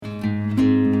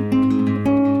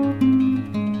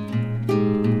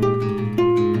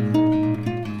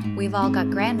all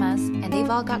got grandmas, and they've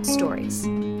all got stories.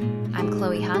 I'm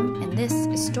Chloe Hung, and this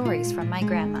is Stories from My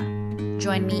Grandma.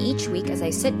 Join me each week as I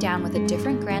sit down with a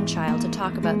different grandchild to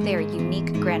talk about their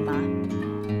unique grandma.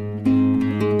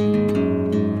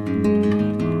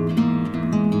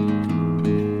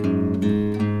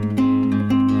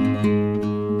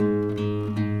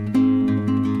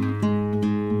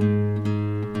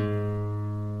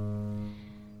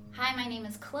 Hi, my name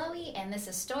is Chloe, and this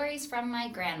is Stories from My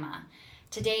Grandma.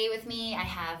 Today with me, I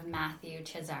have Matthew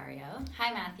Cesario.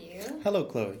 Hi, Matthew. Hello,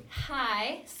 Chloe.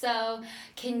 Hi. So,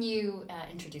 can you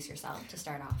introduce yourself to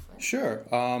start off with? Sure.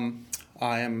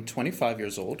 I am 25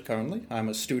 years old currently. I'm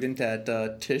a student at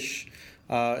Tisch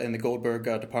in the Goldberg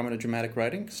Department of Dramatic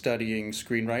Writing, studying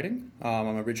screenwriting.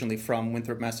 I'm originally from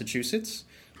Winthrop, Massachusetts.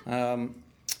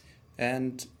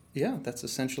 And yeah, that's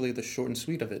essentially the short and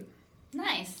sweet of it.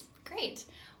 Nice. Great.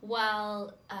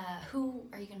 Well, who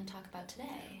are you going to talk about today?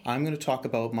 I'm going to talk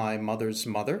about my mother's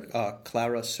mother,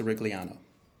 Clara Cirigiliano.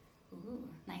 Ooh,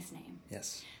 nice name.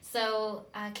 Yes. So,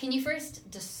 can you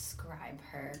first describe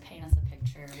her? Paint us a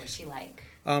picture. What's she like?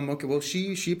 Okay, well,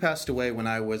 she passed away when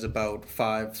I was about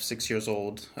 5-6 years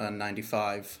old,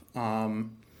 95.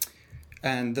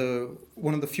 And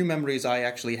one of the few memories I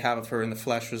actually have of her in the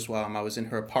flesh was while I was in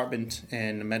her apartment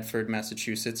in Medford,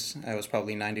 Massachusetts. I was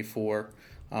probably 94.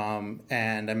 And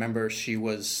I remember she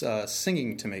was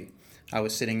singing to me. I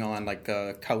was sitting on like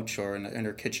a couch or in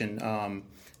her kitchen, and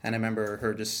I remember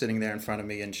her just sitting there in front of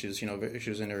me. And she was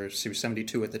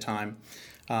 72 at the time,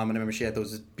 and I remember she had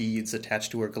those beads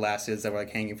attached to her glasses that were like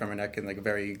hanging from her neck in like a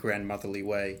very grandmotherly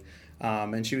way.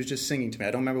 And she was just singing to me.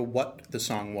 I don't remember what the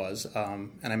song was,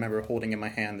 and I remember holding in my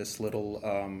hand this little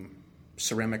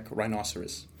ceramic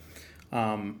rhinoceros.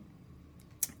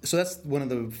 So that's one of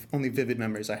the only vivid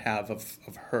memories I have of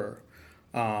her.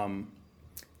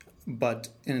 But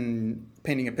in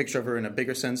painting a picture of her in a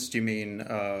bigger sense, do you mean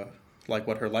like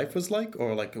what her life was like,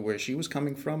 or like where she was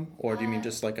coming from, or do you mean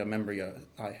just like a memory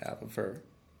I have of her?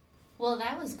 Well,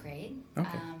 that was great.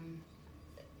 Okay.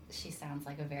 She sounds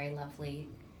like a very lovely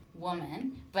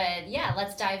woman. But yeah,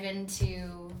 let's dive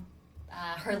into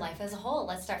her life as a whole.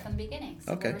 Let's start from the beginning.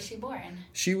 So Okay. Where was she born?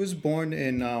 She was born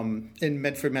in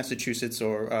Medford, Massachusetts,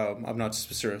 or I'm not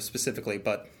sure specifically,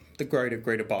 but the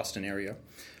greater Boston area.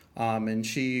 And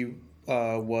she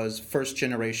was first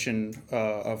generation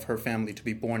of her family to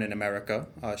be born in America.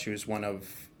 She was one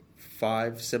of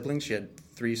 5 siblings. She had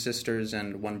 3 sisters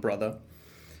and 1 brother.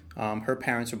 Her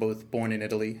parents were both born in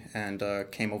Italy and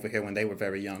came over here when they were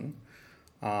very young.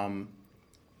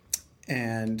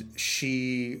 And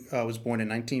she was born in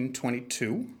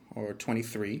 1922 or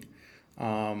 23.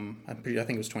 I think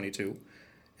it was 22.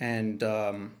 And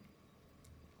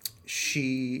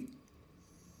she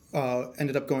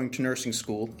ended up going to nursing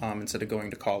school instead of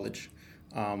going to college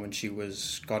when she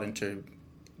got into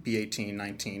be 18,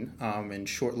 19. And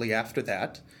shortly after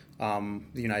that, the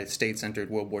United States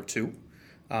entered World War II.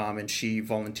 And she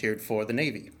volunteered for the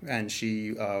Navy. And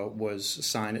she was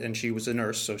assigned, and she was a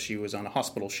nurse, so she was on a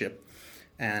hospital ship.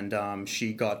 And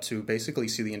she got to basically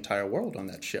see the entire world on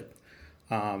that ship.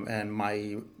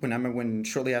 When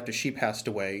shortly after she passed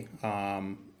away,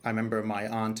 I remember my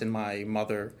aunt and my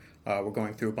mother were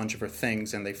going through a bunch of her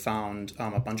things, and they found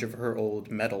a bunch of her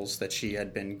old medals that she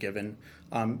had been given.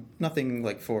 Nothing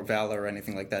like for valor or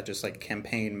anything like that, just like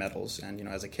campaign medals. And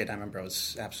as a kid, I remember I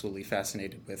was absolutely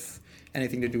fascinated with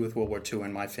anything to do with World War II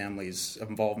and my family's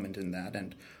involvement in that.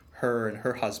 And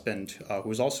her husband, who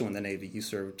was also in the Navy, he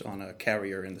served on a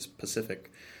carrier in the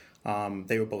Pacific.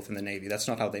 They were both in the Navy. That's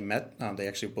not how they met. They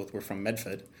actually both were from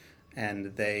Medford,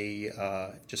 and they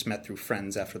just met through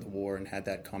friends after the war and had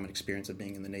that common experience of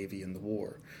being in the Navy in the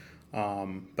war.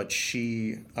 But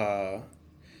she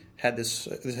had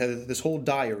this whole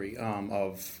diary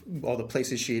of all the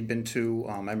places she had been to.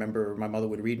 I remember my mother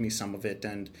would read me some of it,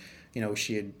 and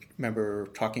she remember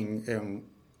talking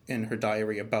in her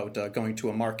diary about going to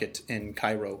a market in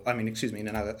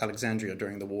in Alexandria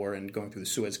during the war, and going through the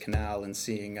Suez Canal and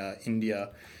seeing India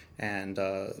and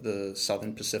the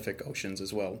Southern Pacific Oceans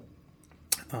as well.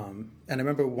 And I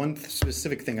remember one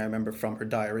specific thing I remember from her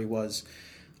diary was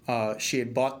she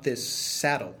had bought this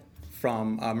saddle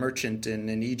from a merchant in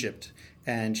Egypt,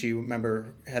 and she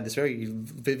had this very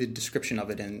vivid description of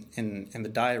it in the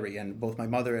diary. And both my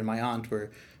mother and my aunt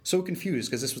were so confused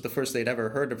because this was the first they'd ever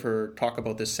heard of her talk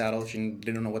about this saddle. She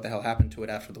didn't know what the hell happened to it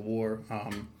after the war.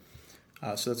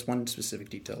 So that's one specific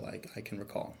detail I can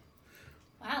recall.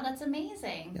 Wow, that's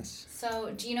amazing. Yes.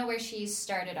 So do you know where she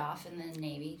started off in the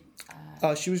Navy?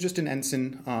 She was just an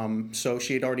ensign. So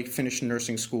she had already finished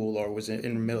nursing school, or was in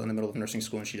the middle of nursing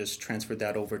school, and she just transferred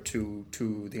that over to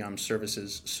the armed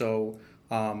services. So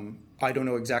I don't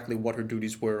know exactly what her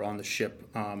duties were on the ship,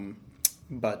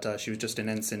 but she was just an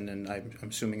ensign, and I'm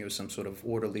assuming it was some sort of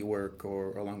orderly work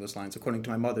or along those lines. According to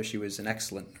my mother, she was an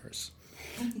excellent nurse.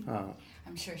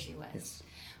 I'm sure she was. Yes.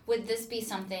 Would this be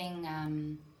something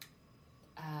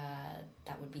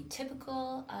that would be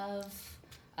typical of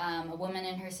a woman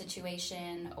in her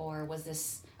situation, or was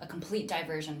this a complete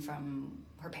diversion from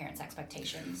her parents'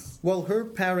 expectations? Well, her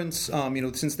parents,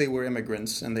 since they were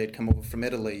immigrants and they'd come over from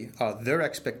Italy, their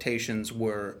expectations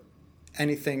were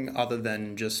anything other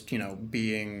than just,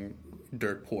 being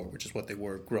dirt poor, which is what they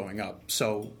were growing up.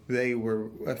 So they were,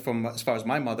 from as far as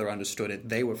my mother understood it,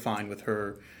 they were fine with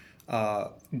her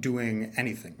doing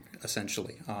anything,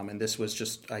 essentially. And this was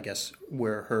just, I guess,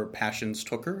 where her passions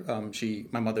took her.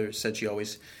 My mother said she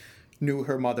always knew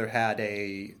her mother had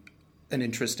an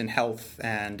interest in health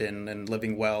and in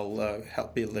living well,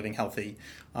 living healthy,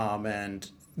 and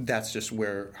that's just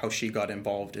how she got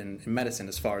involved in medicine,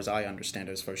 as far as I understand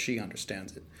it, as far as she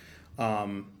understands it.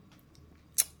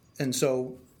 And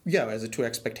so, as to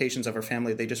expectations of her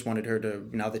family, they just wanted her to,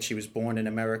 now that she was born in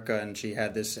America and she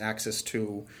had this access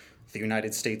to the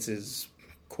United States'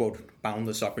 quote,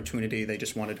 boundless opportunity, they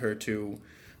just wanted her to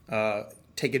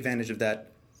take advantage of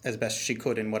that as best she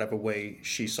could in whatever way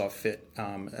she saw fit.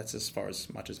 That's as far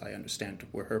as much as I understand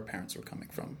where her parents were coming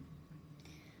from.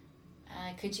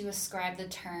 Could you ascribe the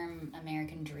term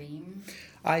American Dream?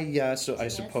 I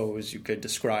suppose you could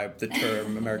describe the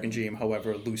term American Dream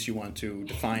however loose you want to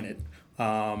define it.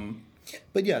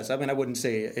 But yes, I wouldn't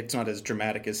say it's not as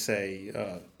dramatic as, say,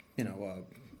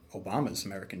 Obama's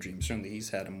American Dream. Certainly he's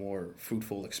had a more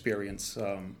fruitful experience.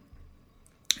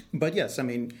 But yes,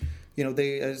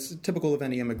 they, as typical of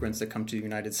any immigrants that come to the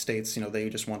United States, they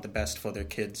just want the best for their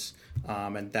kids,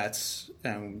 and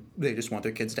they just want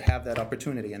their kids to have that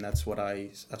opportunity, and that's what I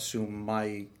assume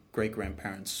my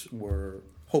great-grandparents were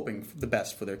hoping for the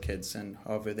best for their kids, and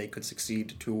however they could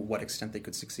succeed, to what extent they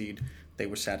could succeed, they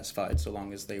were satisfied, so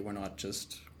long as they were not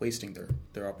just wasting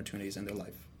their opportunities in their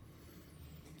life.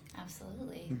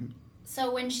 Absolutely. Mm-hmm.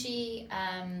 So when she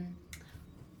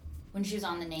was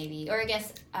on the Navy, or I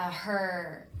guess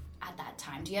her at that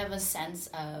time, do you have a sense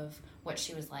of what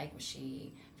she was like? Was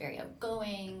she very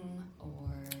outgoing,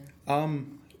 or?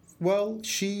 Well,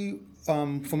 she,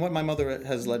 from what my mother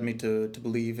has led me to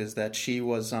believe, is that she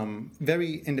was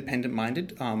very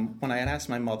independent-minded. When I had asked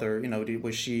my mother,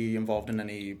 was she involved in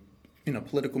any,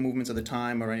 political movements at the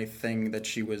time or anything, that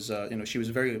she was, my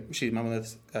mother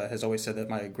has always said that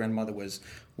my grandmother was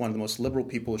one of the most liberal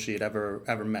people she had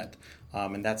ever met.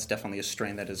 And that's definitely a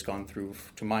strain that has gone through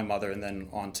to my mother and then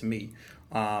on to me.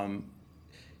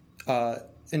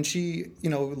 And she,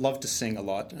 loved to sing a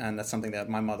lot, and that's something that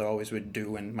my mother always would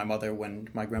do. And my mother, when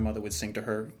my grandmother would sing to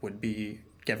her, would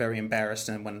get very embarrassed.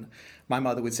 And when my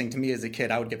mother would sing to me as a kid,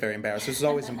 I would get very embarrassed. This was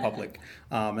always in public,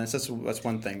 and that's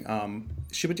one thing.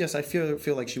 She would, yes, I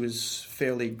feel like she was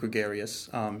fairly gregarious.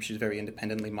 She's very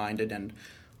independently minded, and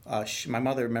my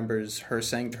mother remembers her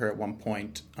saying to her at one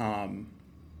point,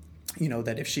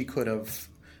 that if she could have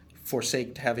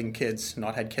forsaked having kids,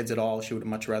 not had kids at all, she would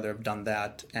much rather have done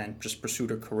that and just pursued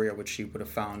her career, which she would have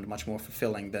found much more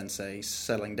fulfilling than, say,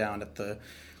 settling down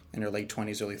in her late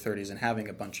 20s, early 30s and having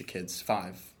a bunch of kids,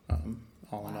 5,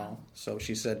 all in all. So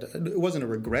she said it wasn't a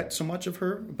regret so much of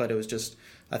her, but it was just,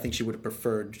 I think she would have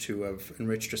preferred to have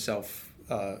enriched herself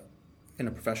in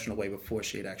a professional way before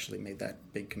she had actually made that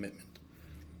big commitment.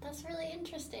 That's really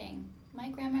interesting. My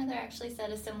grandmother actually said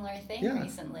a similar thing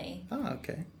recently. Oh,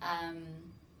 okay.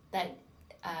 That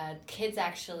kids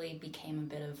actually became a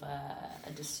bit of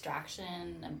a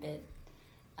distraction, a bit,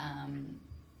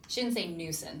 she didn't say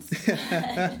nuisance,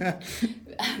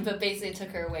 but basically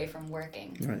took her away from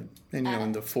working. Right. And,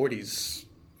 in the 40s,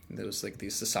 there was like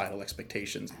these societal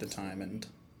expectations at the time, and,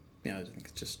 I think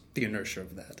it's just the inertia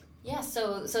of that. Yeah,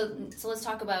 so let's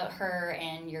talk about her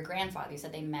and your grandfather. You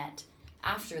said they met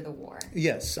after the war.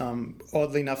 Yes.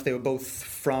 Oddly enough, they were both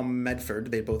from Medford.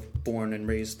 They were both born and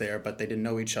raised there, but they didn't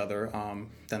know each other.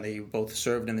 Then they both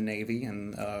served in the Navy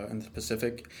and in the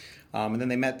Pacific. And then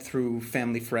they met through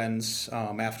family friends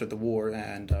after the war.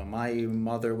 And my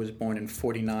mother was born in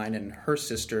 1949, and her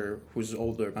sister, who's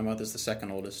older, my mother's the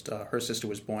second oldest, her sister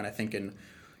was born, I think, in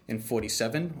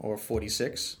 1947 or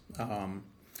 1946.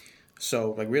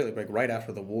 So, really, right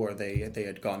after the war, they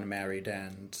had gotten married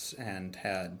and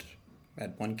had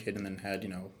one kid, and then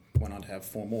went on to have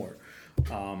 4 more.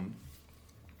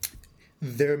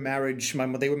 Their marriage,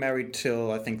 they were married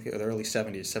till I think the early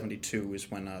 70s. 72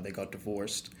 is when they got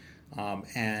divorced.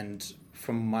 And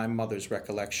from my mother's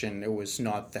recollection, it was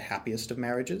not the happiest of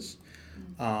marriages.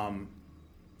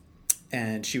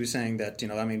 And she was saying that,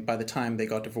 by the time they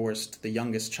got divorced, the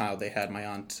youngest child they had, my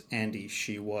Aunt Andy,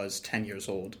 she was 10 years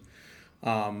old.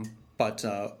 But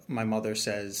my mother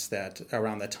says that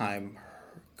around that time,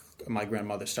 my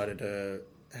grandmother started to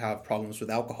have problems with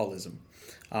alcoholism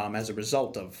as a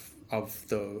result of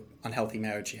the unhealthy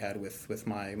marriage she had with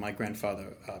my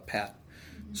grandfather, Pat.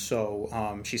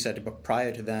 So she said, but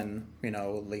prior to then,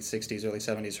 late 60s, early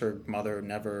 70s, her mother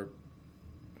never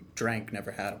drank,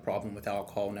 never had a problem with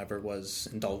alcohol, never was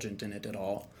indulgent in it at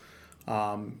all.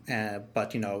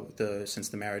 But since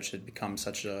the marriage had become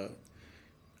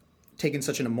taken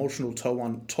such an emotional toll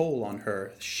on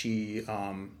her, she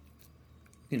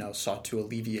sought to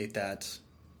alleviate that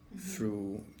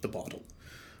through the bottle.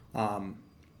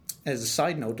 As a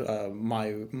side note,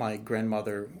 my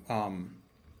grandmother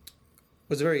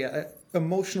was very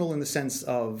emotional in the sense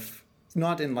of,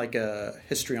 not in like a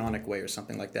histrionic way or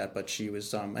something like that, but she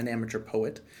was an amateur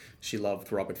poet. She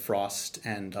loved Robert Frost,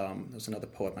 and there was another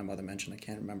poet my mother mentioned. I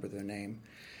can't remember their name.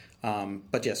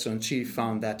 But yes, so she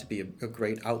found that to be a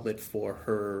great outlet for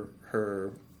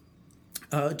her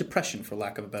depression, for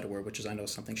lack of a better word, which is, I know,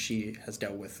 something she has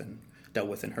dealt with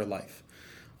in her life.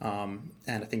 And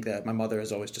I think that my mother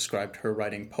has always described her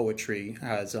writing poetry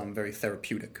as very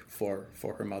therapeutic for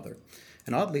her mother.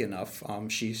 And oddly enough,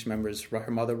 she remembers her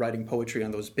mother writing poetry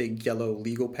on those big yellow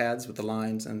legal pads with the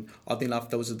lines. And oddly enough,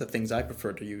 those are the things I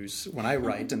prefer to use when I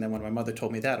write. And then when my mother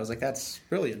told me that, I was like, that's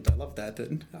brilliant. I love that.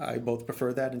 And I both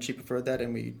prefer that, and she preferred that.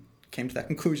 And we came to that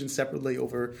conclusion separately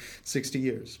over 60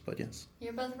 years. But yes.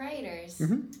 You're both writers.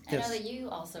 Mm-hmm. I know that you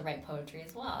also write poetry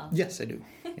as well. Yes, I do.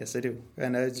 Yes, I do.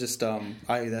 And it's just,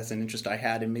 that's an interest I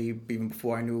had in me even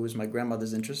before I knew it was my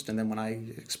grandmother's interest. And then when I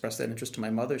expressed that interest to my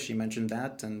mother, she mentioned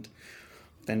that. And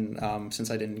then since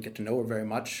I didn't get to know her very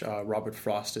much, Robert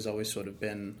Frost has always sort of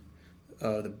been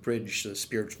the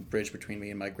spiritual bridge between me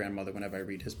and my grandmother. Whenever I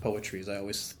read his poetry, I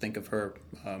always think of her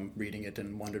reading it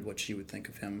and wondered what she would think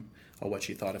of him or what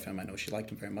she thought of him. I know she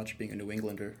liked him very much, being a New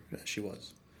Englander as she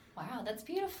was. Wow, that's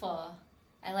beautiful.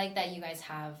 I like that you guys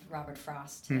have Robert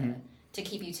Frost to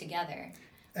keep you together.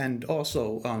 And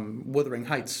also, Wuthering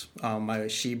Heights.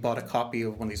 She bought a copy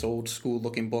of one of these old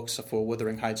school-looking books for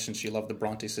Wuthering Heights, since she loved the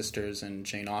Bronte sisters and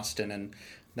Jane Austen, and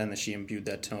then she imbued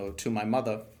that to my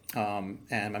mother. And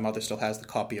my mother still has the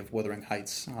copy of Wuthering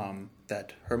Heights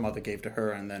that her mother gave to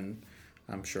her, and then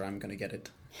I'm sure I'm going to get it,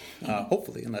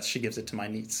 hopefully, unless she gives it to my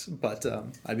niece. But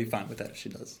I'd be fine with that if she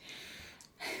does.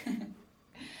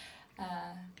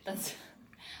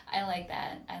 I like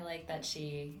that. I like that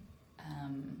she...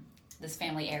 this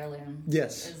family heirloom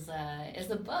is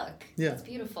a book. Yeah. It's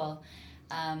beautiful.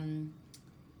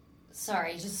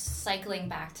 Sorry, just cycling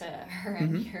back to her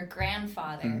and your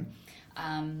grandfather.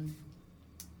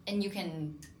 And you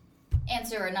can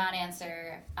answer or not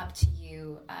answer, up to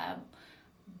you.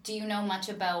 Do you know much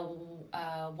about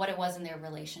what it was in their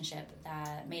relationship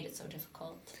that made it so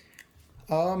difficult?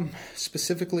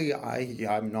 Specifically,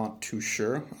 I'm not too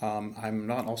sure. I'm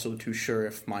not also too sure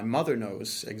if my mother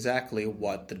knows exactly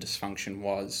what the dysfunction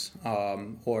was,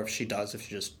 or if she does, if she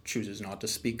just chooses not to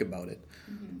speak about it.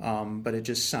 But it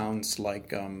just sounds like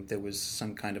there was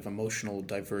some kind of emotional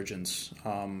divergence.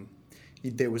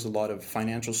 There was a lot of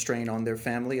financial strain on their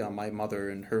family. My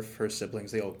mother and her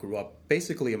siblings, they all grew up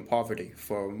basically in poverty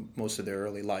for most of their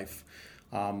early life.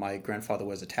 My grandfather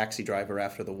was a taxi driver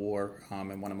after the war,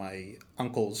 and one of my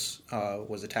uncles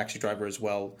was a taxi driver as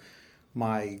well.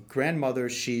 My grandmother,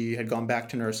 she had gone back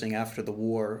to nursing after the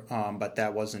war, but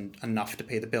that wasn't enough to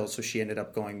pay the bills, so she ended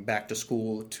up going back to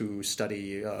school to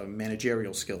study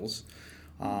managerial skills.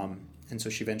 And so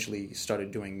she eventually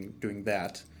started doing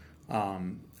that.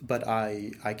 But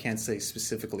I can't say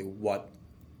specifically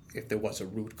if there was a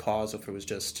root cause, or if it was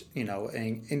just,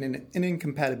 an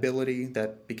incompatibility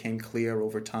that became clear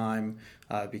over time,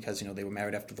 because, they were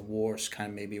married after the war. So kind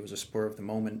of maybe it was a spur of the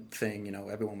moment thing.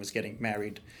 Everyone was getting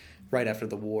married right after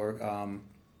the war.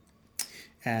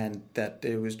 And that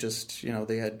it was just,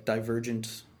 they had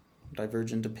divergent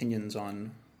opinions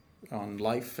on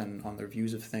life and on their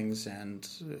views of things. And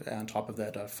on top of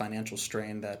that, a financial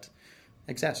strain that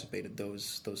exacerbated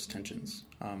those tensions.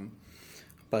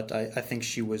 But I think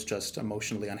she was just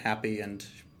emotionally unhappy, and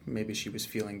maybe she was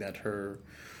feeling that her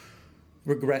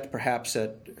regret, perhaps,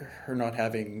 at her not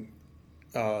having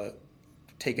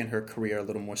taken her career a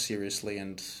little more seriously,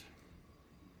 and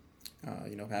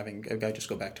I just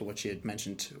go back to what she had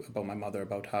mentioned about my mother,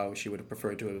 about how she would have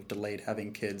preferred to have delayed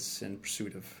having kids in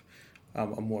pursuit of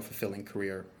a more fulfilling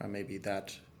career. Maybe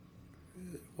that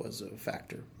was a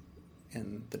factor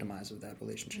in the demise of that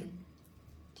relationship.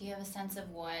 Do you have a sense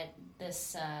of what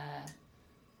this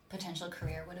potential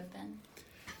career would have been?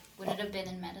 Would it have been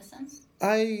in medicine?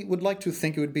 I would like to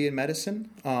think it would be in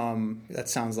medicine. That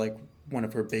sounds like one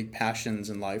of her big passions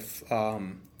in life.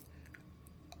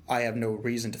 I have no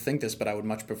reason to think this, but I would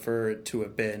much prefer it to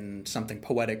have been something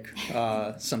poetic,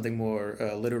 something more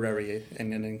literary,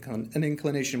 and an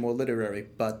inclination more literary.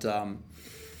 But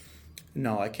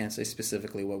no, I can't say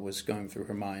specifically what was going through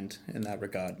her mind in that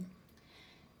regard.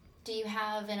 Do you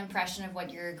have an impression of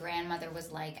what your grandmother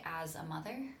was like as a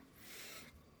mother?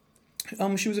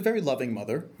 She was a very loving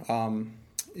mother.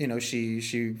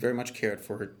 She very much cared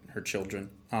for her children.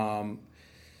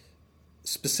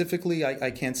 Specifically,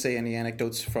 I can't say any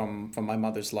anecdotes from my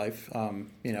mother's life,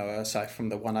 aside from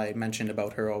the one I mentioned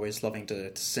about her always loving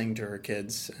to sing to her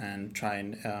kids and try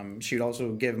and... she'd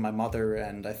also give my mother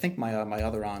and I think my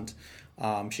other aunt,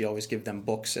 she'd always give them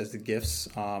books as the gifts,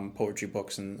 poetry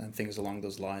books and things along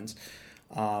those lines.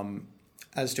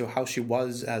 As to how she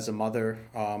was as a mother,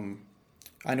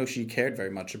 I know she cared very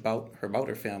much about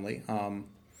her family,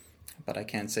 but I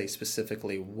can't say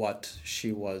specifically what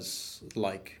she was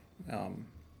like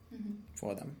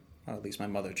for them. Or at least my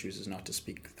mother chooses not to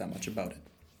speak that much about it.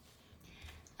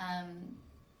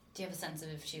 Do you have a sense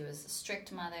of if she was a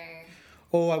strict mother?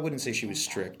 Oh, I wouldn't say she was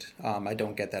strict. I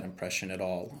don't get that impression at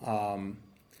all.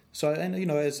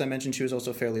 As I mentioned, she was also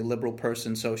a fairly liberal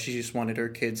person, so she just wanted her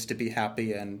kids to be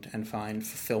happy and find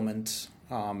fulfillment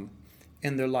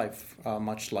in their life,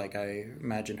 much like I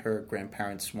imagine her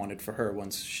grandparents wanted for her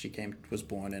once she was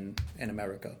born in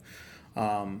America.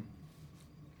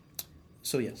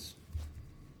 So yes.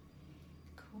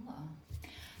 Cool.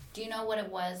 Do you know what it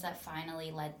was that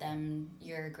finally led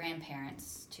your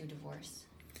grandparents, to divorce?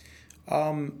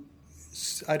 I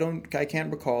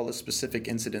can't recall a specific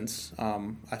incidents.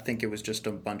 I think it was just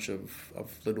a bunch of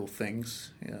little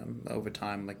things over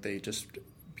time. Like they just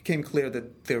became clear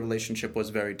that their relationship was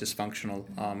very dysfunctional.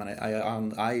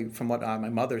 And I from what my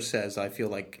mother says, I feel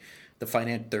like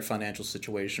their financial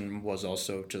situation was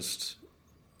also just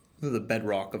the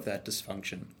bedrock of that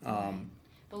dysfunction.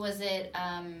 But was it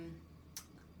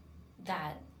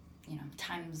that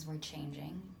times were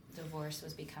changing? Divorce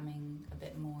was becoming a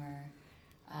bit more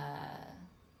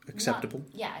acceptable.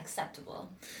 Acceptable.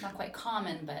 Not quite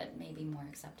common, but maybe more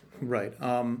acceptable. Right.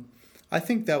 I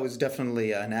think that was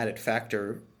definitely an added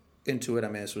factor into it. I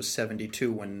mean, this was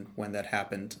 1972 when that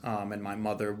happened, and my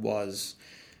mother was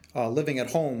living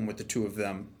at home with the two of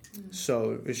them. Mm.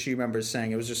 So she remembers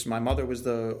saying it was just my mother was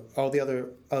all the other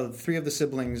three of the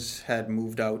siblings had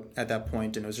moved out at that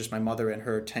point, and it was just my mother and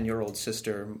her 10-year-old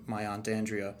sister, my aunt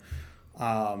Andrea,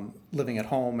 living at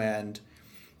home. And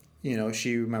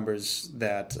she remembers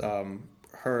that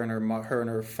her and her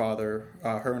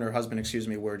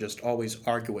husband, were just always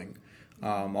arguing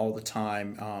all the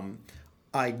time.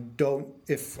 I don't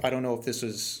know if this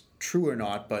is true or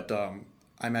not, but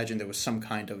I imagine there was some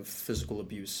kind of physical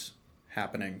abuse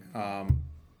happening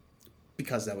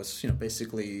because that was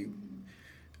basically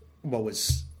what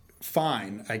was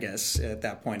fine, I guess, at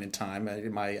that point in time. I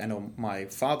know my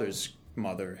father's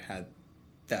mother had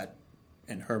that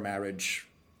in her marriage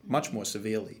much more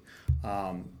severely.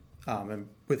 And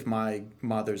with my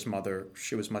mother's mother,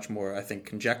 she was much more, I think,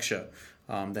 conjecture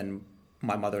than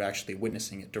my mother actually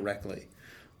witnessing it directly.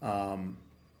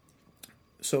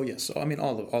 So I mean,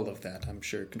 all of that, I'm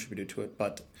sure, contributed to it.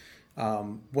 But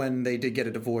when they did get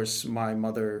a divorce, my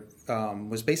mother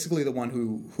was basically the one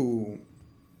who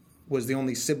was the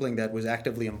only sibling that was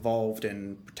actively involved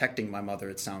in protecting my mother,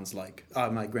 it sounds like.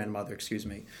 My grandmother,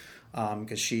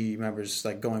 because she remembers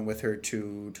like going with her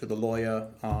to the lawyer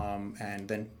and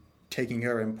then taking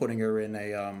her and putting her in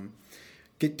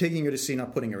taking her to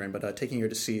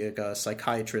see a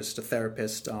psychiatrist, a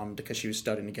therapist, because she was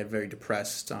starting to get very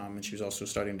depressed, and she was also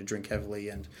starting to drink heavily,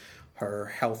 and her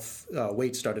health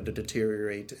weight started to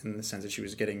deteriorate in the sense that she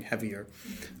was getting heavier,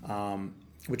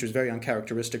 which was very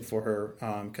uncharacteristic for her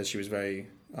because she was very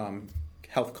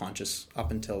health conscious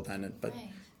up until then. But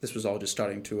right. This was all just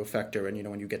starting to affect her, and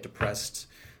when you get depressed,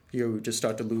 you just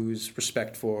start to lose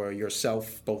respect for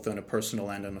yourself, both on a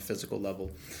personal and on a physical level.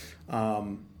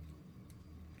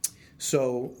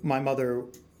 So my mother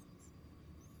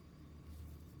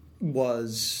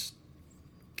was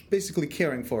basically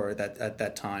caring for her at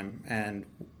that time and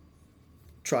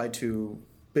tried to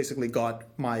basically got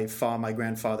my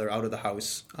grandfather out of the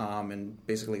house, and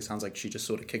basically it sounds like she just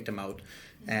sort of kicked him out.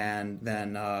 And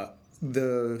then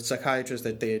the psychiatrist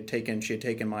that she had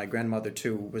taken my grandmother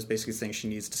to was basically saying she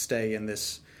needs to stay in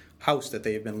this house that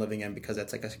they have been living in because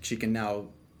that's she can now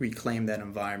reclaim that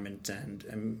environment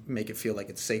and make it feel like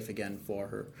it's safe again for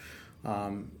her.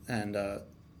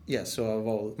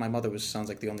 So my mother sounds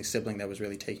like the only sibling that was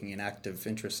really taking an active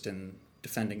interest in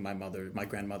defending my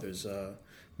grandmother's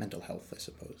mental health, I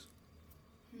suppose.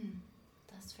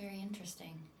 That's very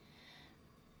interesting.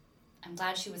 I'm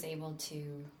glad she was able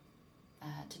to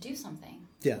do something.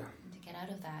 Yeah. To get out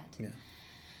of that. Yeah.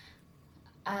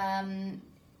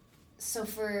 So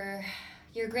for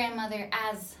your grandmother,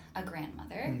 as a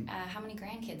grandmother, how many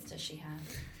grandkids does she have?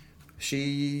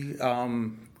 She,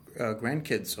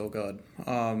 grandkids, oh God.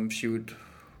 She would,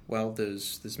 well,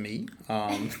 there's me.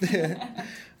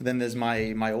 Then there's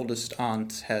my oldest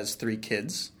aunt has 3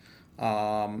 kids.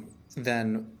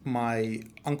 Then my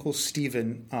Uncle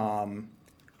Stephen,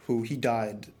 who he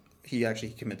died, he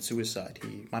committed suicide.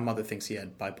 My mother thinks he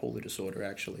had bipolar disorder,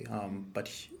 actually. But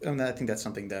I think that's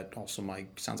something that also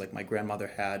sounds like my grandmother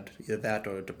had, either that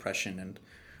or depression, and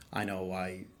I know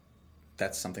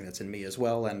that's something that's in me as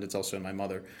well, and it's also in my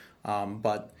mother.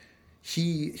 But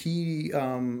he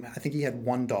I think he had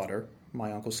 1 daughter,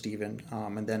 my Uncle Stephen,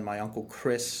 and then my Uncle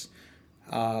Chris,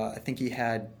 I think he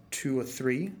had 2 or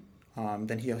 3.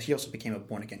 Then he also became a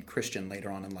born-again Christian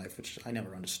later on in life, which I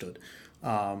never understood.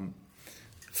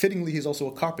 Fittingly, he's also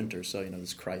a carpenter, so,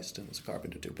 there's Christ and was a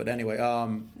carpenter too. But anyway,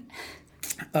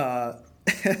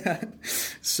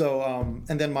 so,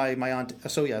 and then my aunt,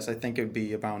 so yes, I think it would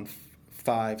be around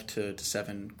 5 to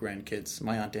 7 grandkids.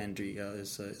 My Aunt Andrea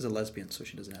is a lesbian, so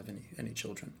she doesn't have any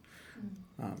children.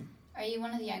 Are you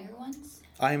one of the younger ones?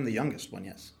 I am the youngest one,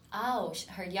 yes. Oh,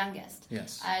 her youngest.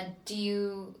 Yes. I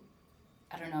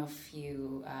don't know if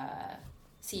you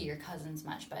see your cousins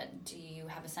much, but do you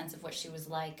have a sense of what she was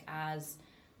like as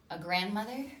a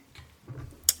grandmother?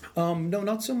 No,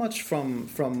 not so much from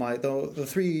the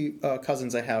 3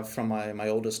 cousins I have from my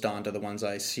oldest aunt are the ones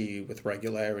I see with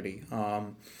regularity.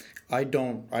 I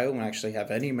don't actually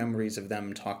have any memories of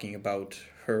them talking about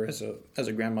her as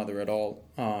a grandmother at all.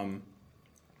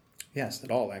 Yes,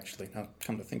 at all, actually, now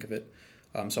come to think of it.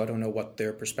 So I don't know what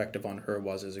their perspective on her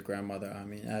was as a grandmother. I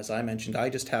mean, as I mentioned, I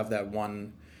just have that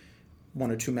one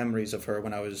or 2 memories of her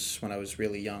when I was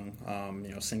really young,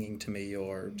 singing to me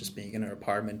or just being in her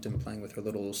apartment and playing with her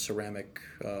little ceramic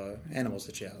animals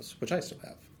that she has, which I still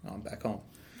have back home.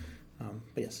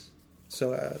 But yes,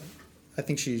 so I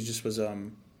think she just was.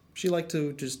 She liked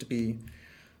to be.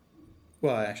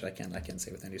 Well, actually, I can't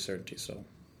say with any certainty. So.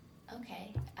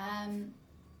 Okay.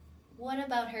 What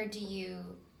about her do you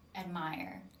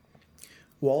admire?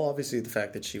 Well, obviously the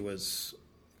fact that she was,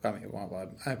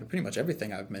 pretty much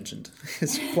everything I've mentioned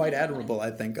is quite admirable, I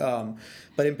think.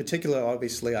 But in particular,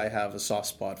 obviously, I have a soft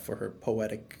spot for her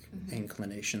poetic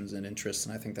inclinations and interests,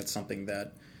 and I think that's something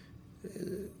that,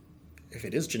 if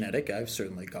it is genetic, I've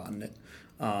certainly gotten it.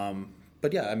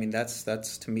 But yeah, I mean, that's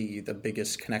to me the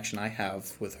biggest connection I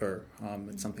have with her.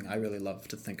 It's something I really love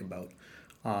to think about,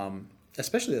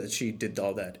 especially that she did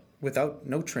all that without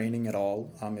no training at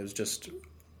all. It was just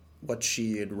what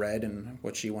she had read and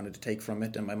what she wanted to take from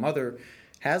it. And my mother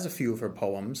has a few of her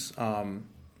poems.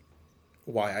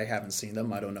 Why I haven't seen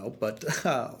them, I don't know, but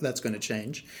that's going to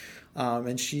change.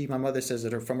 And my mother says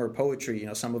that from her poetry,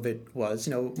 some of it was,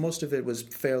 most of it was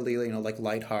fairly, like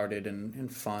lighthearted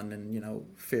and fun and,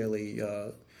 fairly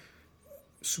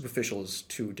superficial is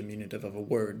too diminutive of a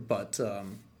word, but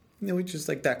just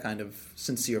like that kind of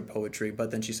sincere poetry.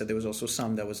 But then she said there was also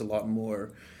some that was a lot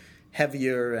more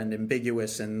heavier and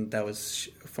ambiguous, and that was,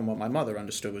 from what my mother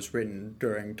understood, was written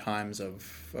during times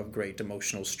of great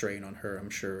emotional strain on her, I'm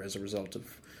sure, as a result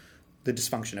of the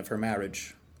dysfunction of her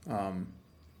marriage.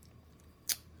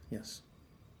 Yes.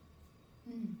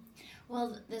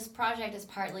 Well, this project is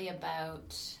partly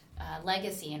about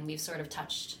legacy, and we've sort of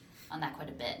touched on that quite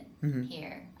a bit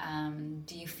here.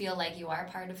 Do you feel like you are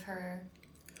part of her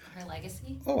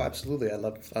legacy? Oh, absolutely. I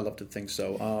love to think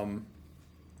so.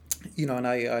 And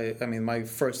I mean,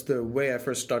 the way I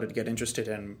first started to get interested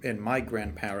in my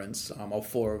grandparents, all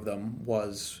 4 of them,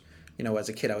 was, as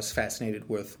a kid I was fascinated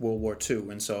with World War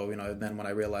II. And so, then when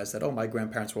I realized that, my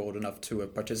grandparents were old enough to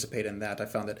participate in that, I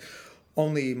found that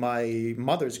only my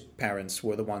mother's parents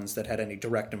were the ones that had any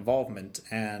direct involvement.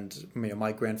 And,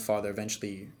 my grandfather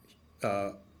eventually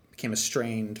became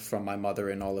estranged from my mother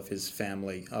and all of his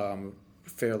family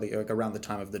fairly around the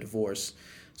time of the divorce.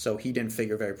 So he didn't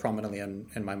figure very prominently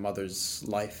in my mother's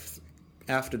life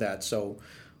after that. So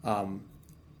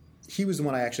he was the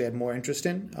one I actually had more interest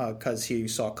in because he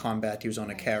saw combat. He was on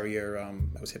a carrier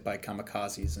that was hit by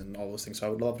kamikazes and all those things. So I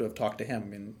would love to have talked to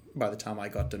him. And by the time I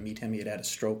got to meet him, he had a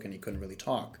stroke and he couldn't really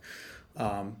talk.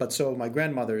 But so my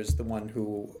grandmother is the one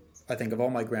who, I think of all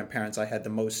my grandparents, I had the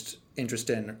most interest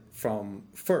in from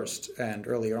first and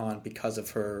earlier on because of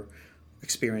her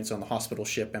experience on the hospital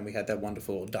ship, and we had that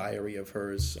wonderful diary of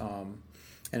hers.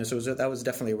 And so that was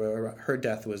definitely where her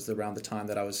death was around the time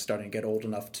that I was starting to get old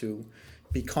enough to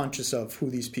be conscious of who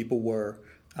these people were.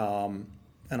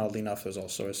 and oddly enough, it was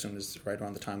also as soon as right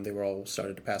around the time they were all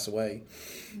started to pass away.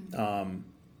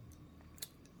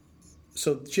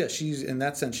 So yeah, she's in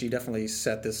that sense, she definitely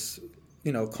set this,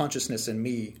 consciousness in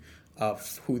me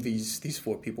of who these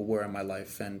four people were in my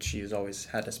life, and she has always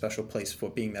had a special place for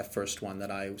being that first one that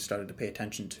I started to pay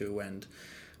attention to. And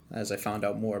as I found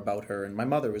out more about her, and my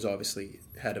mother was obviously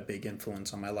had a big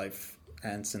influence on my life,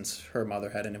 and since her mother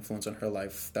had an influence on her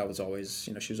life, that was always,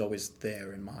 she was always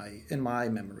there in my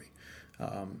memory.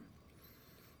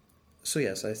 So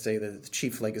yes, I say that the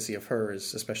chief legacy of her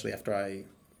is, especially after I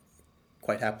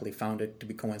quite happily found it to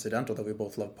be coincidental that we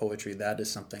both love poetry, that is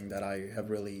something that I have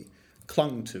really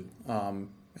clung to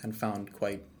and found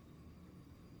quite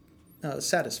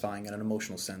satisfying in an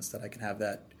emotional sense, that I can have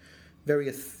that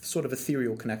very sort of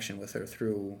ethereal connection with her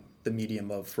through the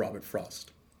medium of Robert Frost.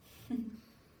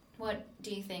 What do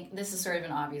you think? This is sort of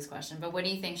an obvious question, but what do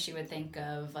you think she would think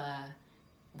of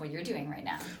what you're doing right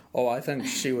now? Oh, I think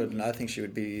she would. I think she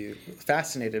would be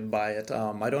fascinated by it.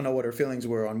 I don't know what her feelings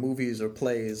were on movies or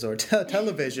plays or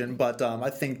television, but I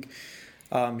think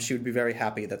she would be very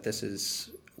happy that this is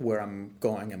where I'm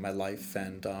going in my life.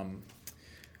 And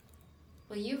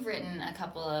well, you've written a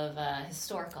couple of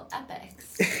historical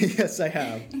epics. Yes, I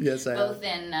have. Yes, I both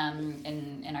have.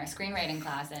 in our screenwriting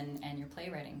class and your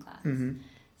playwriting class. Mm-hmm.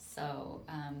 So,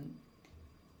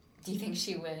 do you think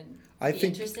she would be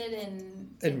interested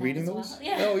in reading those? Well?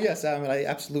 Yeah. Oh, yes, I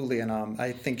absolutely, and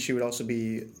I think she would also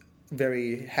be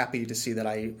very happy to see that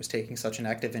I was taking such an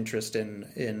active interest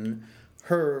in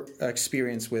her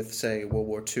experience with, say, World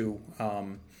War II.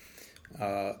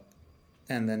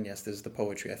 And then, yes, there's the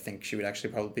poetry. I think she would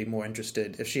actually probably be more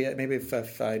interested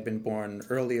if I'd been born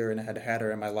earlier and had had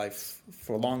her in my life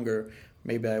for longer.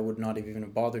 Maybe I would not have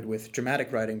even bothered with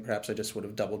dramatic writing. Perhaps I just would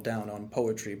have doubled down on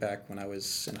poetry back when I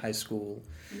was in high school.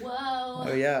 Whoa.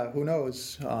 Oh yeah, who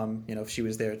knows? If she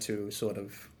was there to sort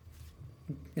of,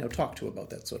 talk to about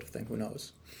that sort of thing. Who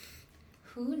knows?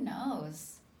 Who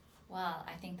knows? Well,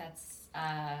 I think that's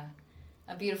a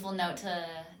beautiful note to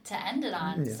end it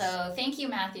on. Yes. So thank you,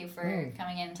 Matthew, for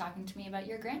coming in and talking to me about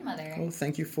your grandmother. Well,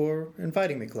 thank you for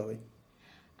inviting me, Chloe.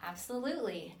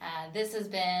 Absolutely. This has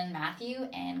been Matthew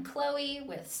and Chloe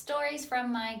with Stories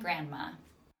from My Grandma.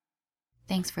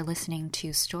 Thanks for listening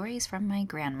to Stories from My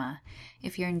Grandma.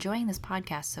 If you're enjoying this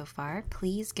podcast so far,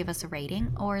 please give us a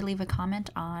rating or leave a comment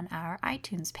on our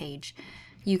iTunes page.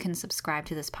 You can subscribe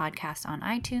to this podcast on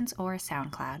iTunes or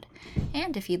SoundCloud.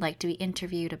 And if you'd like to be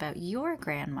interviewed about your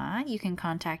grandma, you can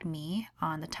contact me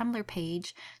on the Tumblr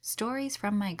page,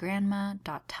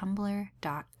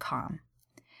 storiesfrommygrandma.tumblr.com.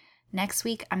 Next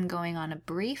week, I'm going on a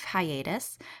brief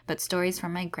hiatus, but Stories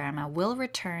from My Grandma will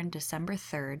return December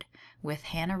 3rd with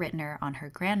Hannah Rittner on her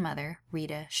grandmother,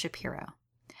 Rita Shapiro.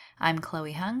 I'm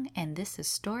Chloe Hung, and this is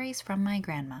Stories from My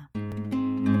Grandma.